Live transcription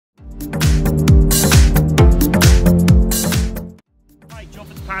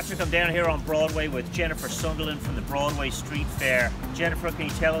Patrick. I'm down here on Broadway with Jennifer Sunderland from the Broadway Street Fair. Jennifer, can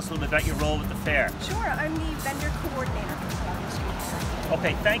you tell us a little bit about your role with the fair? Sure, I'm the vendor coordinator for the Broadway Street Fair.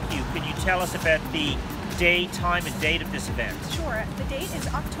 Okay, thank you. Can you tell us about the day, time, and date of this event? Sure, the date is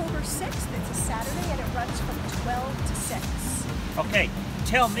October 6th. It's a Saturday and it runs from 12 to 6. Okay,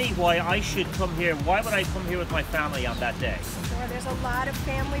 tell me why I should come here. Why would I come here with my family on that day? Sure, there's a lot of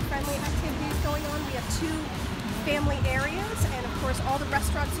family-friendly activities going on. We have 2 family areas, and of course all the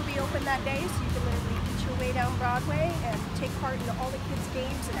restaurants will be open that day, so you can literally eat your way down Broadway and take part in all the kids'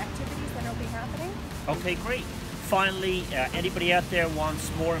 games and activities that will be happening. Okay, great. Finally, anybody out there wants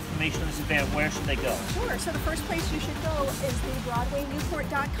more information on this event, where should they go? Sure, so the first place you should go is the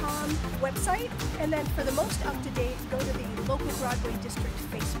BroadwayNewport.com website, and then for the most up-to-date, go to the local Broadway District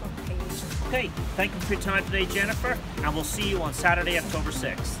Facebook page. Okay, thank you for your time today, Jennifer, and we'll see you on Saturday, October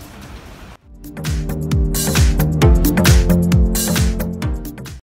 6th.